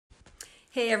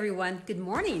Hey everyone, good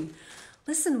morning.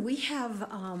 Listen, we have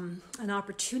an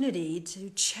opportunity to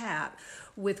chat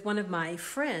with one of my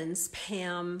friends,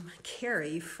 Pam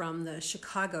Cary from the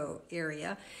Chicago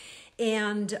area.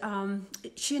 And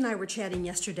she and I were chatting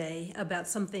yesterday about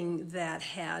something that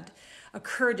had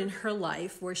occurred in her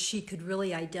life where she could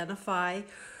really identify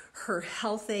her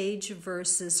health age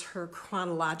versus her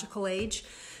chronological age.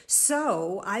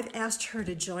 So I've asked her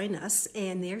to join us,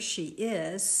 and there she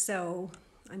is. So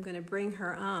I'm going to bring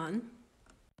her on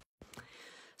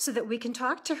so that we can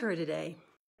talk to her today.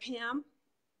 Pam?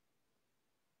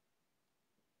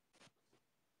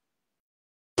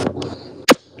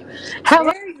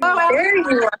 Hello. There you are.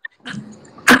 There you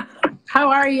are.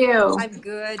 How are you? I'm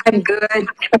good. I'm good.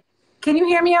 Can you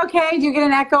hear me okay? Do you get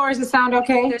an echo or does it sound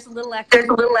okay? There's a little echo. There's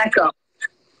a little echo. Do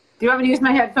you want me to use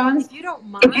my headphones? If you don't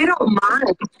mind. If you don't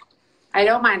mind. I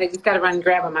don't mind. I just got to run and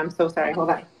grab them. I'm so sorry.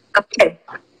 Hold on. Okay.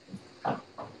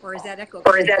 Or is that echo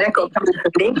Or is that echo coming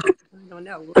from me? I don't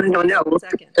know. I don't know.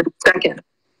 Second. Second.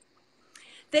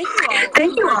 Thank you all.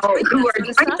 Thank you all who are joining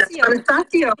us.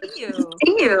 Anastasio, good to see you.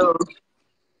 see you.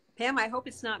 Pam, I hope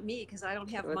it's not me because I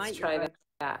don't have my Let's try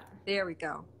that. There we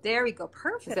go. There we go.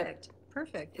 Perfect.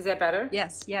 Perfect. Is that better?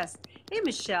 Yes, yes. Hey,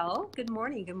 Michelle. Good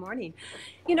morning. Good morning.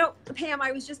 You know, Pam,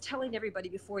 I was just telling everybody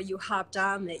before you hopped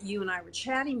on that you and I were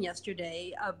chatting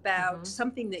yesterday about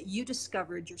something that you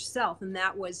discovered yourself, and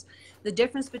that was the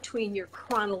difference between your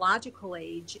chronological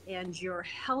age and your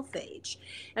health age.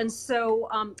 And so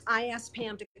I asked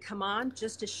Pam to come on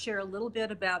just to share a little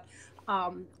bit about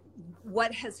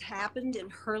what has happened in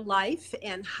her life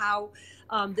and how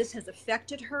this has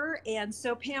affected her. And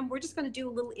so, Pam, we're just going to do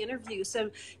a little interview.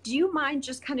 So do you mind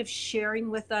just kind of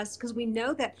sharing with us, because we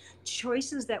know that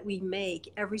choices that we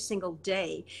make every single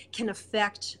day can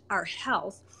affect our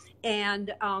health,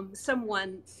 and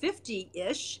someone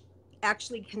 50-ish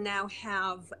actually can now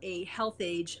have a health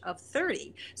age of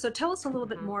 30. So tell us a little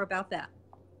bit more about that.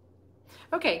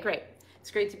 Okay, great. It's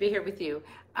great to be here with you.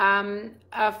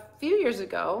 A few years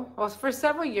ago, well, for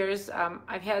several years,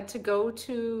 I've had to go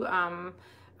to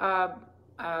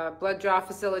a blood draw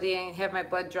facility and have my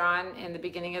blood drawn in the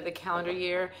beginning of the calendar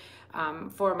year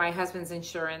for my husband's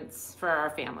insurance for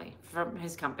our family, from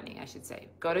his company, I should say.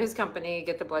 Go to his company,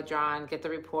 get the blood drawn, get the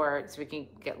report so we can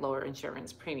get lower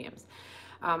insurance premiums.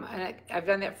 And I've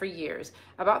done that for years.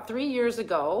 About 3 years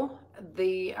ago,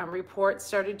 the report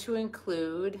started to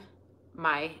include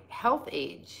my health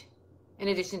age in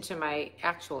addition to my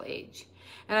actual age.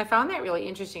 And I found that really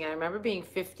interesting. I remember being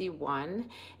 51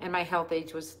 and my health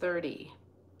age was 30.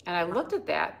 And I looked at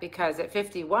that because at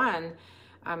 51,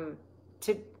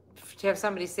 to have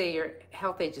somebody say your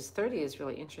health age is 30 is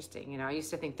really interesting. You know, I used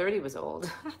to think 30 was old.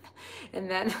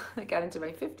 And then I got into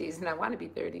my 50s and I want to be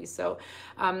 30. So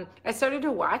I started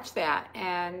to watch that,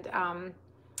 and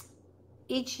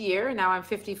each year, now I'm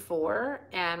 54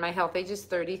 and my health age is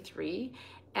 33.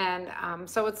 And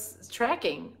so it's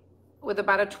tracking with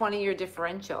about a 20-year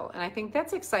differential. And I think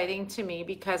that's exciting to me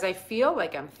because I feel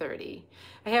like I'm 30.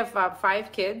 I have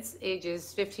 5 kids,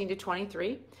 ages 15 to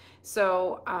 23.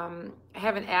 So I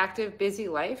have an active, busy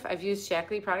life. I've used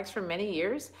Shaklee products for many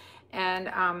years. And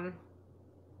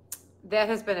that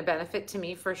has been a benefit to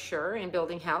me for sure in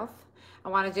building health. I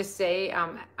want to just say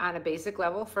on a basic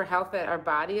level for health that our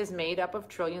body is made up of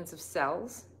trillions of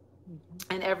cells.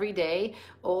 And every day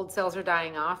old cells are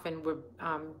dying off and we're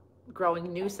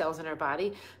growing new cells in our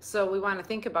body. So we want to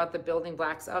think about the building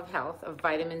blocks of health, of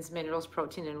vitamins, minerals,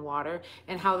 protein, and water,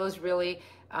 and how those really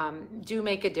do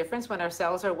make a difference when our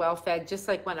cells are well fed, just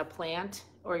like when a plant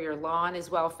or your lawn is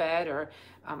well fed, or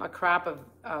a crop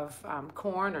of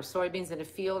corn or soybeans in a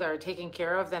field are taken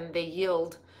care of, then they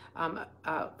yield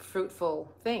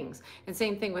fruitful things. And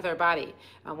same thing with our body.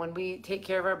 When we take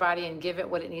care of our body and give it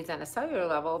what it needs on a cellular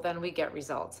level, then we get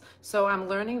results. So I'm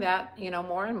learning that, you know,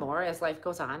 more and more as life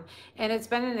goes on, and it's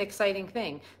been an exciting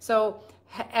thing. So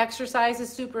exercise is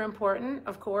super important,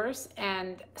 of course,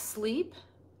 and sleep.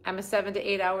 I'm a 7 to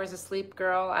 8 hours of sleep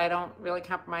girl. I don't really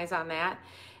compromise on that.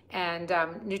 And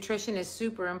nutrition is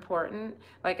super important.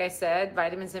 Like I said,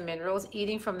 vitamins and minerals,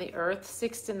 eating from the earth,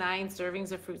 6 to 9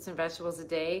 servings of fruits and vegetables a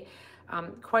day.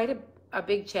 Quite a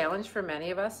big challenge for many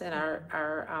of us in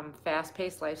our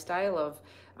fast-paced lifestyle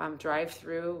of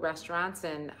drive-through restaurants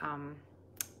and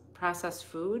processed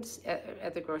foods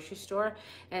at the grocery store.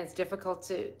 And it's difficult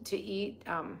to eat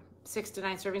 6 to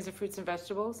 9 servings of fruits and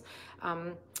vegetables.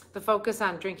 The focus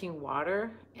on drinking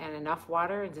water and enough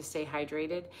water and to stay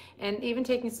hydrated, and even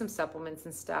taking some supplements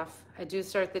and stuff. I do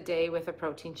start the day with a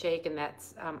protein shake, and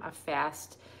that's a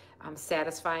fast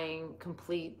satisfying,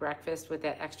 complete breakfast with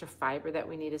that extra fiber that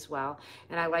we need as well.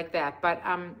 And I like that. But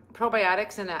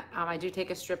probiotics, and I do take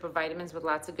a strip of vitamins with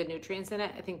lots of good nutrients in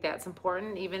it. I think that's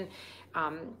important. Even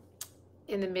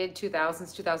in the mid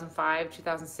 2000s, 2005,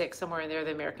 2006, somewhere in there,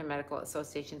 the American Medical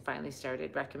Association finally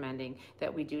started recommending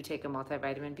that we do take a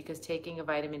multivitamin, because taking a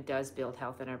vitamin does build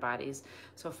health in our bodies.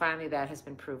 So finally that has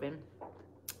been proven.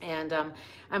 And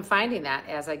I'm finding that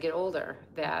as I get older,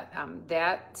 that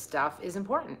that stuff is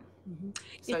important.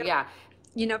 So yeah.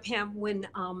 You know, Pam, when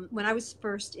I was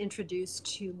first introduced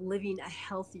to living a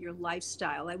healthier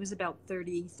lifestyle, I was about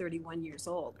 30, 31 years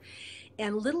old.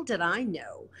 And little did I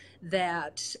know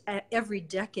that every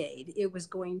decade it was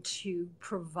going to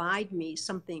provide me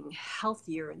something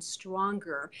healthier and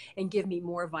stronger and give me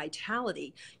more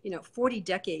vitality. You know, 40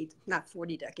 decades, not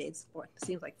 40 decades, boy, it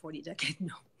seems like 40 decades,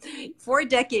 no. 4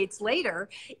 decades later,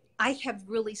 I have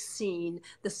really seen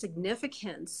the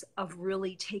significance of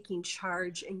really taking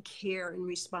charge and care and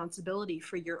responsibility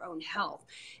for your own health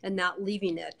and not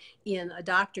leaving it in a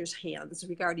doctor's hands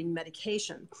regarding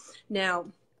medication. Now,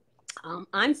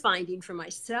 I'm finding for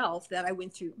myself that I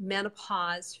went through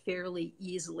menopause fairly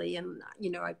easily. And, you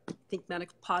know, I think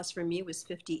menopause for me was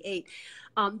 58.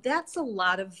 That's a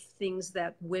lot of things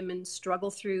that women struggle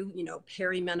through, you know,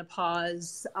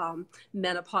 perimenopause,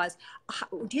 menopause.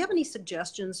 Do you have any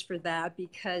suggestions for that?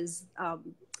 Because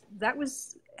that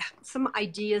was some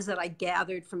ideas that I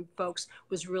gathered from folks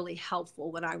was really helpful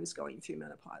when I was going through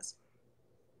menopause.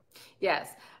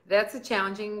 Yes, that's a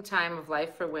challenging time of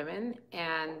life for women,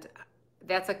 and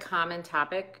that's a common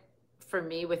topic for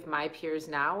me with my peers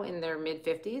now in their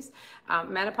mid-50s.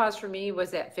 Menopause for me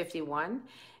was at 51,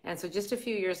 and so just a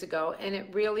few years ago, and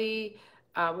it really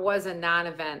was a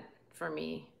non-event for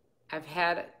me. I've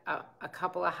had a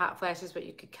couple of hot flashes, but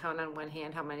you could count on one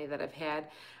hand how many that I've had.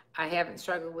 I haven't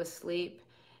struggled with sleep,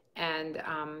 and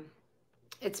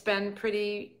it's been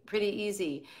pretty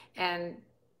easy. And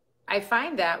I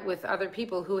find that with other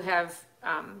people who have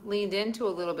leaned into a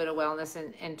little bit of wellness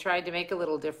and tried to make a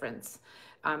little difference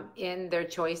in their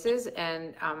choices,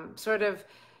 and sort of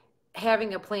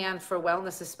having a plan for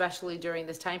wellness, especially during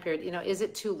this time period. You know, is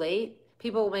it too late?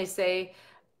 People may say,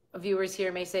 viewers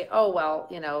here may say, oh, well,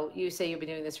 you know, you say you've been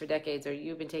doing this for decades, or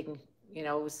you've been taking, you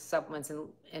know, supplements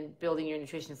and building your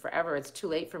nutrition forever. It's too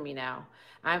late for me now.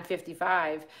 I'm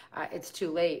 55. It's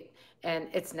too late. And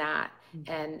it's not.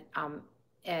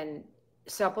 And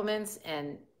supplements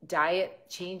and diet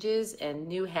changes and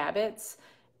new habits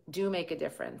do make a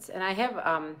difference. And I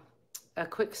have a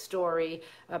quick story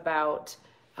about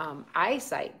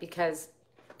eyesight, because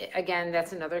again,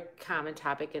 that's another common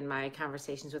topic in my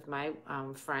conversations with my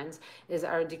friends, is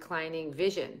our declining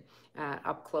vision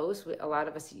up close. A lot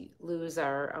of us lose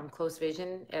our close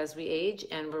vision as we age,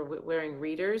 and we're wearing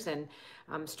readers and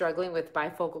struggling with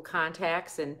bifocal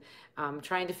contacts, and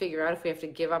trying to figure out if we have to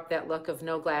give up that look of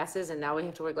no glasses, and now we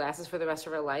have to wear glasses for the rest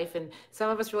of our life. And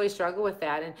some of us really struggle with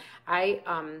that. And I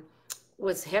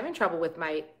was having trouble with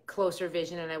my closer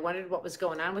vision, and I wondered what was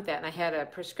going on with that. And I had a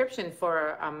prescription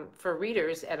for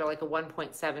readers at like a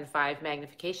 1.75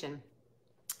 magnification.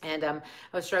 And I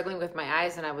was struggling with my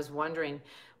eyes, and I was wondering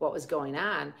what was going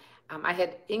on. I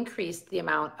had increased the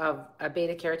amount of a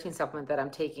beta carotene supplement that I'm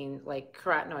taking, like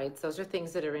carotenoids. Those are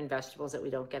things that are in vegetables that we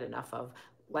don't get enough of.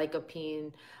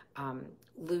 Lycopene,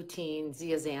 lutein,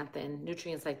 zeaxanthin,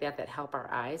 nutrients like that help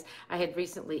our eyes. I had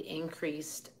recently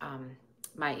increased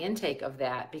my intake of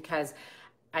that because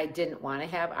I didn't want to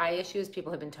have eye issues.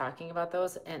 People have been talking about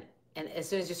those, and as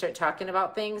soon as you start talking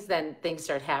about things, then things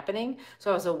start happening.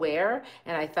 So I was aware,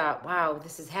 and I thought, wow,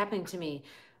 this is happening to me.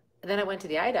 And then I went to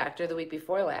the eye doctor the week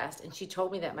before last, and she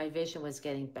told me that my vision was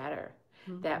getting better.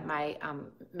 Mm-hmm. That my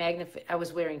I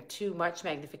was wearing too much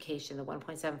magnification. The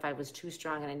 1.75 was too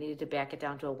strong, and I needed to back it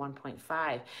down to a 1.5.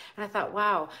 And I thought,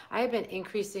 wow, I have been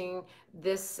increasing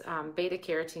this beta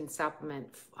carotene supplement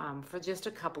for just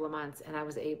a couple of months, and I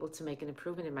was able to make an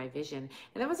improvement in my vision.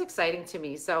 And that was exciting to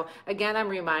me. So again, I'm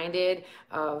reminded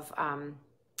of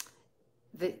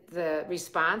the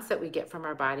response that we get from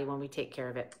our body when we take care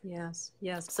of it. Yes,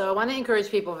 yes. So I want to encourage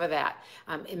people for that.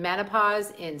 In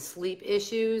menopause, in sleep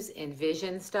issues, in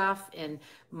vision stuff, in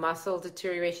muscle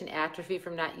deterioration, atrophy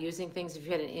from not using things. If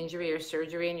you had an injury or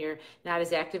surgery and you're not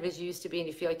as active as you used to be, and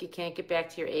you feel like you can't get back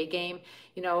to your A game,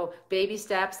 you know, baby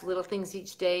steps, little things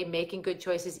each day, making good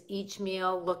choices each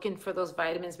meal, looking for those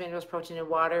vitamins, minerals, protein, and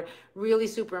water, really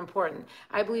super important.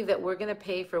 I believe that we're going to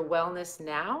pay for wellness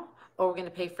now, or we're going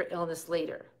to pay for illness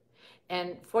later.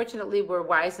 And fortunately, we're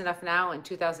wise enough now in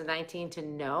 2019 to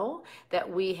know that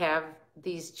we have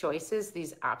these choices,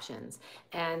 these options.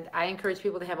 And I encourage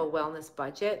people to have a wellness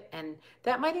budget. And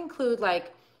that might include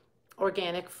like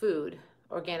organic food,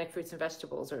 organic fruits and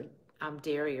vegetables, or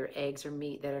dairy or eggs or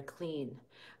meat that are clean.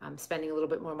 Spending a little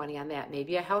bit more money on that.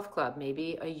 Maybe a health club,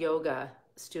 maybe a yoga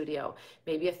studio,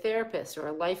 maybe a therapist or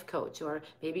a life coach, or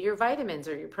maybe your vitamins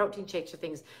or your protein shakes or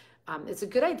things. It's a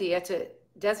good idea to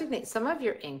designate some of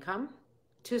your income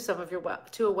to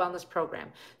to a wellness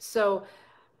program. So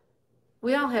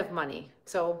we all have money.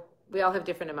 So we all have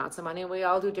different amounts of money, and we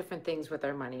all do different things with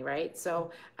our money, right?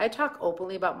 So I talk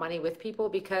openly about money with people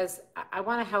because I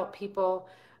want to help people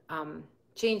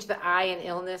change the I in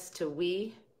illness to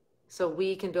we, so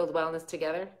we can build wellness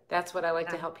together. That's what I like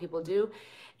to help people do.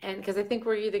 And because I think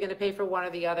we're either going to pay for one or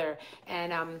the other.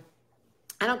 And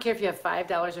I don't care if you have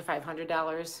 $5 or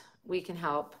 $500, we can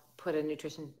help put a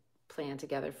nutrition plan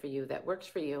together for you that works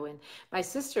for you. And my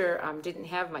sister didn't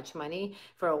have much money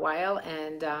for a while,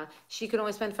 and she could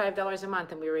only spend $5 a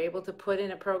month, and we were able to put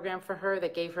in a program for her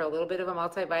that gave her a little bit of a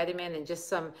multivitamin and just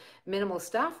some minimal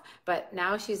stuff. But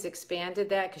now she's expanded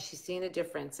that because she's seen a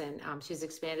difference, and she's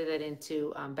expanded it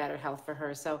into better health for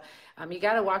her. So you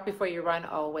got to walk before you run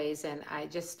always, and I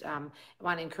just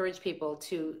want to encourage people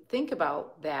to think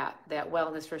about that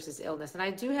wellness versus illness. And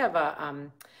I do have a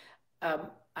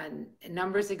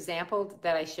numbers example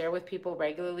that I share with people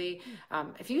regularly.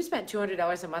 If you spent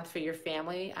 $200 a month for your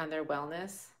family on their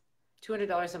wellness,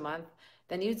 $200 a month,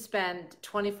 then you'd spend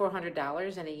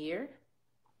 $2,400 in a year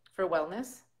for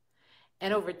wellness.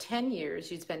 And over 10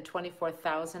 years, you'd spend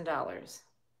 $24,000.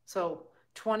 So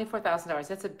 $24,000,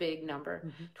 that's a big number.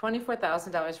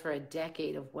 $24,000 for a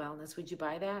decade of wellness. Would you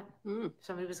buy that?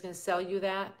 Somebody was going to sell you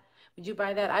that. Would you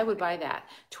buy that? I would buy that.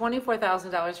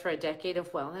 $24,000 for a decade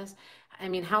of wellness. I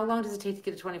mean, how long does it take to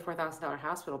get a $24,000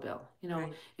 hospital bill? You know,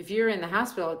 right. If you're in the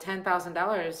hospital,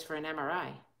 $10,000 for an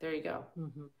MRI. There you go.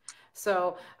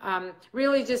 So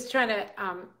really just trying to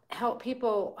help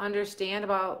people understand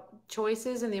about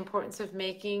choices and the importance of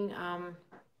making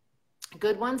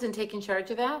good ones and taking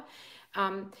charge of that.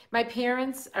 My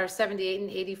parents are 78 and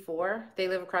 84. They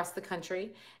live across the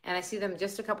country, and I see them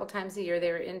just a couple times a year.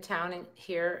 They were in town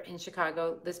here in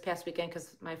Chicago this past weekend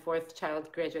because my fourth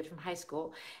child graduated from high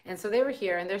school. And so they were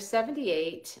here, and they're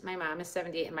 78. My mom is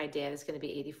 78, and my dad is going to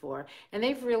be 84. And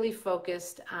they've really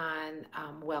focused on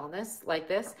wellness like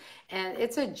this. And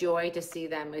it's a joy to see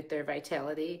them with their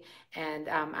vitality. And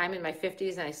I'm in my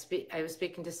 50s, and I was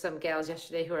speaking to some gals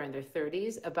yesterday who are in their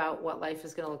 30s about what life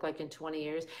is going to look like in 20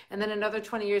 years. And then another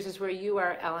 20 years is where you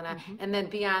are, Elena. And then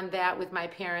beyond that, with my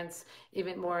parents,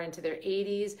 even more into their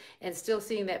 80s, and still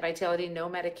seeing that vitality, no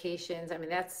medications. I mean,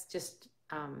 that's just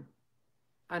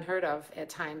unheard of at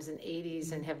times in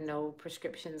 80s and have no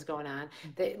prescriptions going on.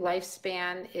 The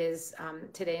lifespan is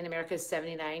today in America is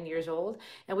 79 years old,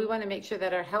 and we want to make sure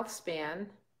that our health span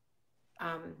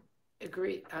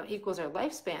equals our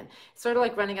lifespan. It's sort of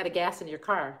like running out of gas in your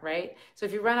car, right? So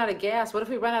if you run out of gas, what if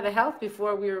we run out of health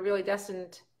before we were really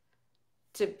destined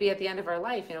to be at the end of our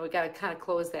life? You know, we got to kind of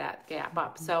close that gap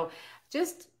up. So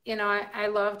just, you know, I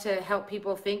love to help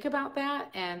people think about that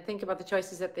and think about the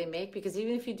choices that they make, because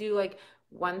even if you do like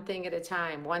one thing at a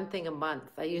time, one thing a month.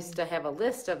 I used to have a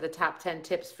list of the top 10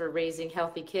 tips for raising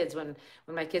healthy kids when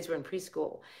my kids were in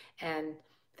preschool, and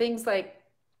things like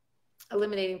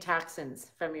eliminating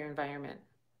toxins from your environment.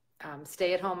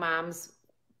 Stay-at-home moms,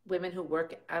 women who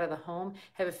work out of the home,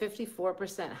 have a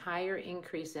 54% higher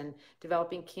increase in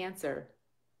developing cancer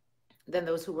than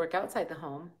those who work outside the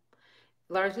home,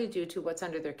 largely due to what's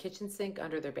under their kitchen sink,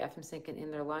 under their bathroom sink, and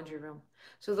in their laundry room.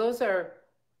 So those are,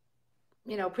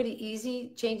 you know, pretty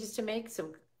easy changes to make.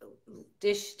 Some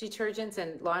dish detergents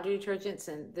and laundry detergents,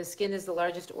 and the skin is the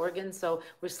largest organ, so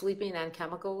we're sleeping on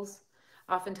chemicals.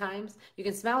 Oftentimes, you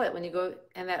can smell it when you go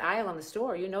in that aisle in the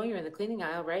store. You know you're in the cleaning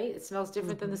aisle, right? It smells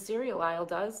different than the cereal aisle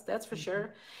does, that's for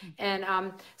sure. And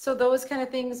so those kind of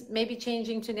things, maybe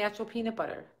changing to natural peanut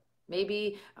butter,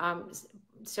 maybe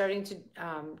starting to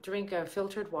drink a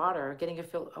filtered water, getting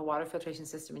a water filtration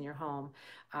system in your home.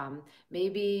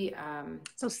 Maybe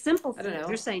so simple things.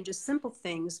 You're saying just simple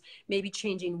things, maybe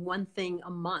changing one thing a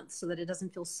month so that it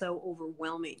doesn't feel so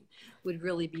overwhelming would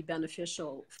really be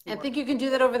beneficial. I think you can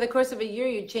do that over the course of a year.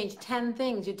 You'd change 10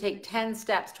 things. You'd take 10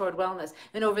 steps toward wellness.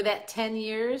 And over that 10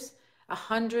 years,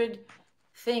 100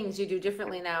 things you do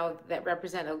differently now that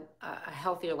represent a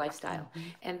healthier lifestyle.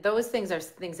 And those things are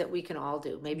things that we can all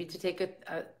do. Maybe to take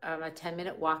a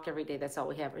 10-minute walk every day, that's all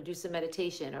we have, or do some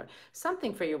meditation or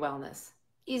something for your wellness.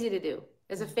 Easy to do.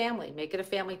 As a family, make it a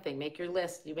family thing. Make your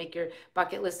list. You make your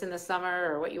bucket list in the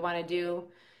summer or what you want to do.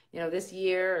 this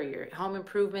year, or your home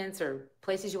improvements or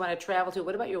places you want to travel to?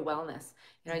 What about your wellness?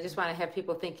 I just want to have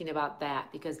people thinking about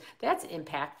that, because that's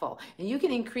impactful, and you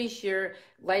can increase your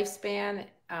lifespan,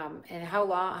 and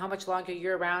how much longer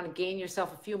you're around, and gain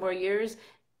yourself a few more years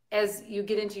as you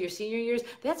get into your senior years.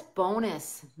 That's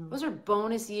bonus. Those are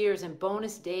bonus years and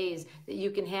bonus days that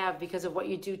you can have, because of what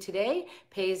you do today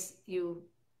pays you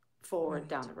forward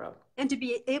down the road. And to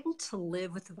be able to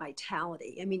live with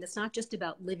vitality. I mean, it's not just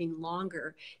about living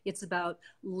longer. It's about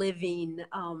living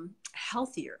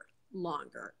healthier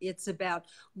longer. It's about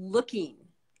looking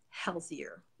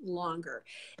healthier longer.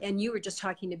 And you were just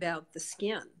talking about the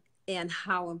skin and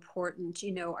how important,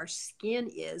 our skin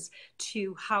is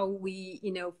to how we,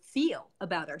 feel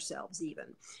about ourselves even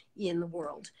in the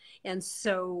world. And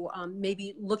so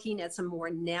maybe looking at some more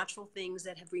natural things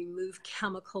that have removed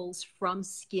chemicals from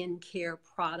skincare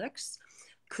products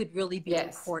could really be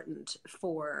important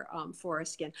for our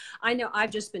skin. I know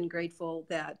I've just been grateful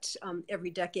that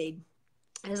every decade,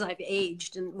 as I've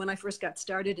aged, and when I first got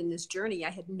started in this journey, I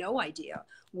had no idea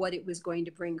what it was going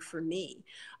to bring for me.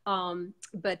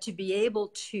 But to be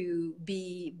able to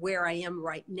be where I am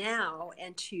right now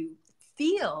and to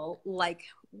feel like,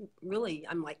 really,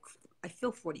 I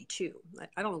feel 42.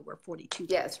 I don't know where 42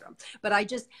 comes from, but I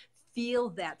just feel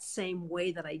that same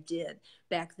way that I did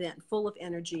back then, full of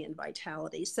energy and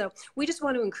vitality. So we just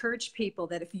want to encourage people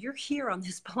that if you're here on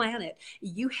this planet,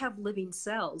 you have living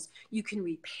cells. You can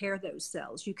repair those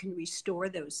cells. You can restore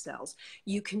those cells.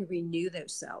 You can renew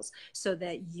those cells so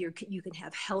that you can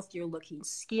have healthier looking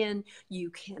skin. You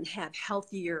can have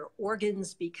healthier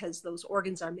organs, because those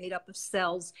organs are made up of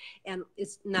cells, and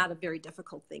it's not a very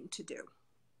difficult thing to do.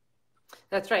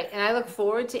 That's right. And I look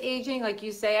forward to aging, like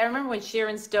you say. I remember when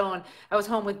Sharon Stone, I was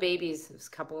home with babies, it was a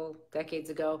couple decades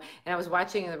ago, and I was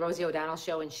watching the Rosie O'Donnell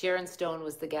show, and Sharon Stone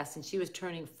was the guest, and she was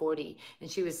turning 40,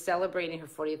 and she was celebrating her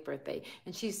 40th birthday.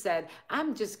 And she said,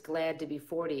 "I'm just glad to be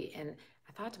 40. And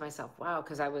I thought to myself, wow,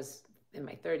 because I was in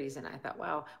my 30s, and I thought,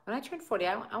 wow, when I turn 40,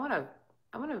 I want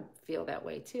to feel that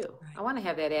way too. Right. I want to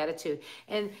have that attitude.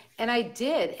 And I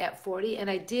did at 40, and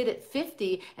I did at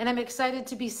 50, and I'm excited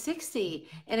to be 60.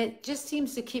 And it just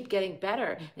seems to keep getting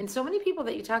better. And so many people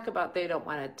that you talk about, they don't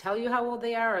want to tell you how old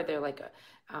they are, or they're like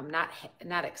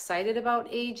not excited about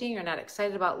aging, or not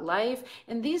excited about life.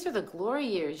 And these are the glory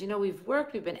years. We've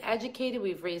worked, we've been educated,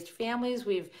 we've raised families,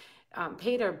 we've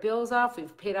paid our bills off,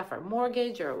 we've paid off our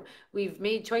mortgage, or we've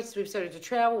made choices, we've started to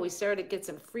travel, we started to get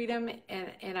some freedom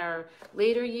in our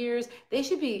later years. They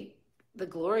should be the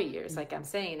glory years, like I'm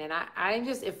saying. And I'm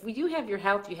just, if you have your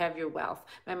health, you have your wealth.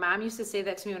 My mom used to say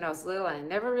that to me when I was little, and I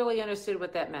never really understood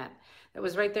what that meant. It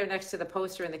was right there next to the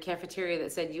poster in the cafeteria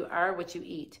that said, "You are what you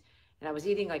eat." And I was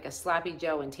eating like a sloppy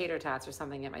Joe and tater tots or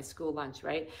something at my school lunch,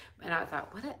 right? And I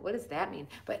thought, what does that mean?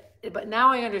 But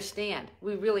now I understand.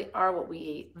 We really are what we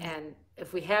eat. And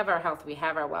if we have our health, we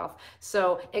have our wealth.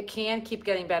 So it can keep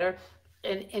getting better.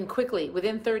 And quickly,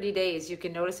 within 30 days, you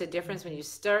can notice a difference when you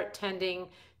start tending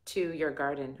to your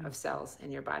garden of cells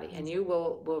in your body, and you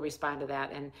will respond to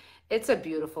that. And it's a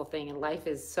beautiful thing, and life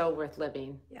is so worth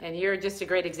living. Yeah. And you're just a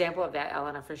great example of that,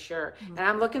 Elena, for sure. And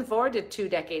I'm looking forward to 2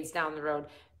 decades down the road.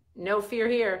 No fear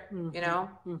here,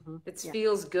 it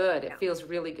feels good. It feels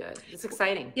really good. It's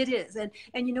exciting. It is. And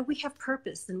we have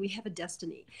purpose, and we have a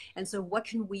destiny. And so what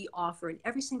can we offer in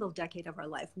every single decade of our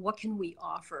life? What can we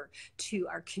offer to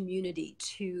our community,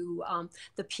 to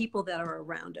the people that are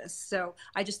around us? So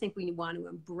I just think we want to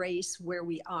embrace where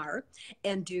we are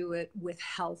and do it with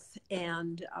health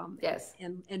and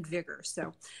vigor.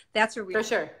 So that's where we are.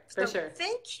 For sure.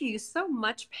 Thank you so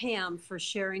much, Pam, for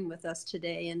sharing with us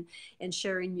today and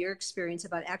sharing your experience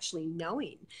about actually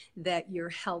knowing that your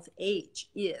health age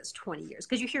is 20 years.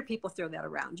 Because you hear people throw that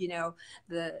around,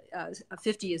 the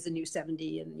 50 is the new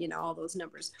 70 and, all those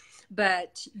numbers.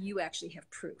 But you actually have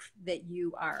proof that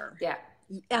you are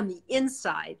on the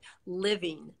inside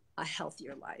living a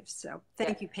healthier life. So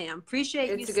thank you, Pam.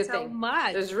 Appreciate you so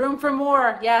much. There's room for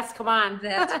more. Yes, come on.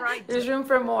 That's right. There's room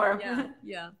for more.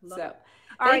 Yeah. So.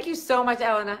 Thank you so much,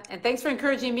 Elena. And thanks for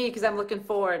encouraging me, because I'm looking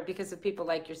forward because of people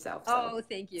like yourself. So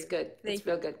thank you. It's good. It's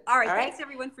real good. All right. Thanks,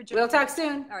 everyone, for joining. We'll talk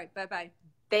soon. All right. Bye-bye.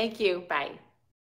 Thank you. Bye.